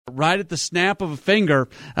Right at the snap of a finger,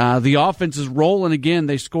 the offense is rolling again.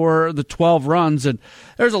 They score the 12 runs, and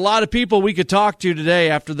there's a lot of people we could talk to today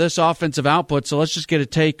after this offensive output, so let's just get a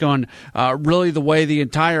take on really the way the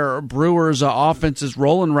entire Brewers offense is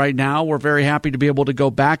rolling right now. We're very happy to be able to go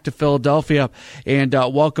back to Philadelphia and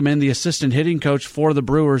welcome in the assistant hitting coach for the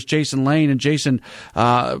Brewers, Jason Lane. And Jason,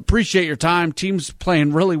 appreciate your time. Team's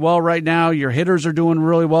playing really well right now. Your hitters are doing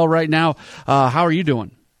really well right now. How are you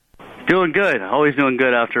doing? Doing good. Always doing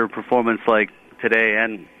good after a performance like today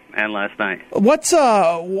and last night.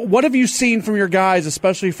 What have you seen from your guys,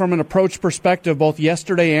 especially from an approach perspective, both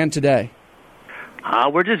yesterday and today?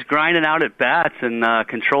 We're just grinding out at bats and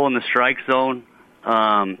controlling the strike zone.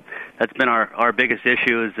 That's been our biggest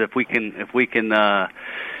issue. Is if we can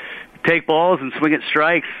take balls and swing at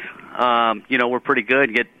strikes. We're pretty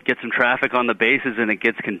good. Get some traffic on the bases and it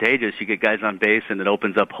gets contagious. You get guys on base and it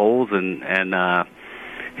opens up holes and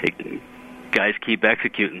guys keep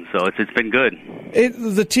executing, so it's been good.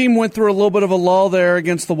 The team went through a little bit of a lull there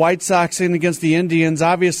against the White Sox and against the Indians.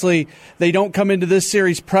 Obviously, they don't come into this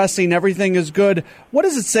series pressing. Everything is good. What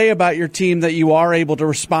does it say about your team that you are able to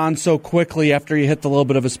respond so quickly after you hit the little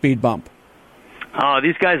bit of a speed bump? Oh,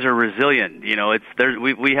 these guys are resilient.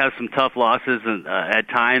 We have some tough losses at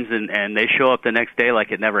times, and they show up the next day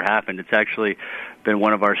like it never happened. It's actually been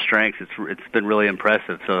one of our strengths. It's been really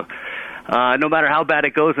impressive. So. No matter how bad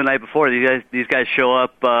it goes the night before, these guys show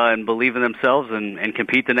up and believe in themselves and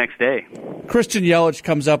compete the next day. Christian Yelich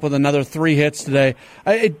comes up with another 3 hits today.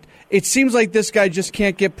 It seems like this guy just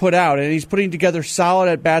can't get put out, and he's putting together solid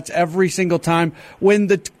at-bats every single time. When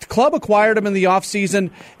the club acquired him in the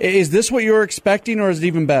offseason, is this what you were expecting, or is it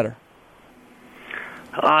even better?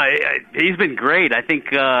 He's been great. I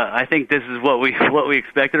think this is what we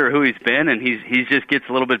expected, or who he's been, and he just gets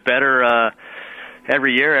a little bit better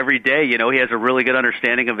every year, every day. He has a really good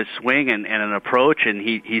understanding of his swing and an approach, and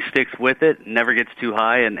he sticks with it, never gets too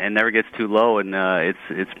high and never gets too low, and it's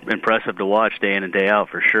impressive to watch day in and day out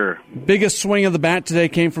for sure. Biggest swing of the bat today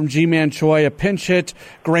came from Ji-Man Choi, a pinch hit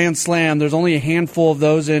grand slam. There's only a handful of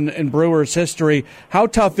those in Brewers history. How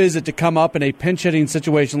tough is it to come up in a pinch hitting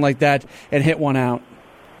situation like that and hit one out?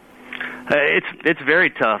 It's very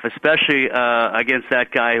tough, especially against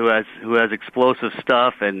that guy who has explosive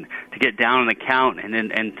stuff, and to get down on the count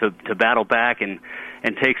and to battle back and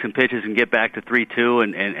take some pitches and get back to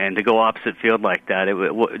 3-2 and to go opposite field like that.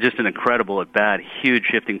 It just an incredible at bat, huge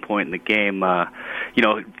shifting point in the game.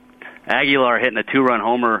 Aguilar hitting a 2-run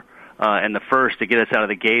homer in the first to get us out of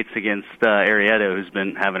the gates against Arrieta, who's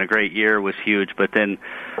been having a great year, was huge. But then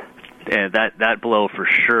that blow for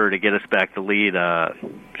sure to get us back the lead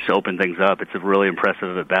just open things up. It's a really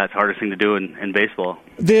impressive at bat. It's the hardest thing to do in baseball.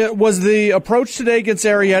 Was the approach today against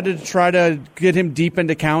Arrieta to try to get him deep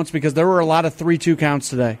into counts, because there were a lot of 3-2 counts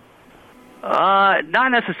today?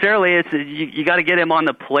 Not necessarily. It's you got to get him on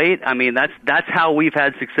the plate. I mean, that's how we've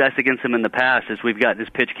had success against him in the past. Is we've got his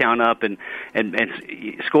pitch count up and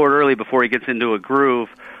scored early before he gets into a groove.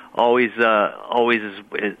 Always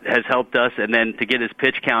has helped us, and then to get his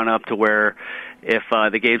pitch count up to where if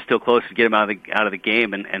the game's still close, to get him out of the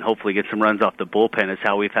game and hopefully get some runs off the bullpen is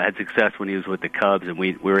how we've had success when he was with the Cubs, and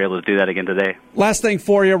we were able to do that again today. Last thing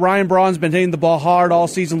for you, Ryan Braun's been hitting the ball hard all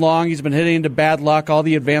season long. He's been hitting into bad luck. All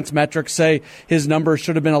the advanced metrics say his numbers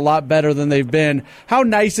should have been a lot better than they've been. How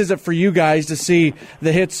nice is it for you guys to see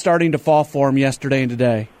the hits starting to fall for him yesterday and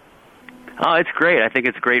today? Oh, it's great. I think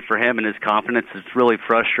it's great for him and his confidence. It's really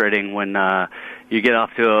frustrating when you get off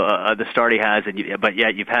to the start he has, but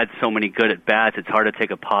yet you've had so many good at-bats. It's hard to take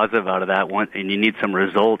a positive out of that one, and you need some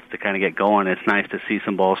results to kind of get going. It's nice to see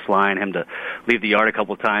some balls flying, him to leave the yard a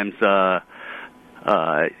couple times last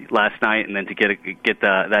night, and then to get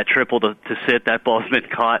that triple to sit. That ball's been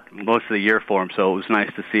caught most of the year for him, so it was nice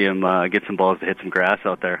to see him get some balls to hit some grass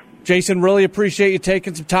out there. Jason, really appreciate you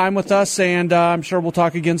taking some time with us, and I'm sure we'll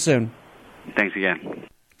talk again soon. Thanks again.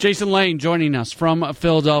 Jason Lane joining us from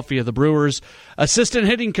Philadelphia, the Brewers' assistant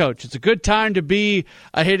hitting coach. It's a good time to be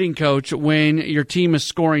a hitting coach when your team is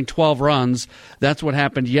scoring 12 runs. That's what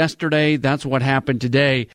happened yesterday. That's what happened today.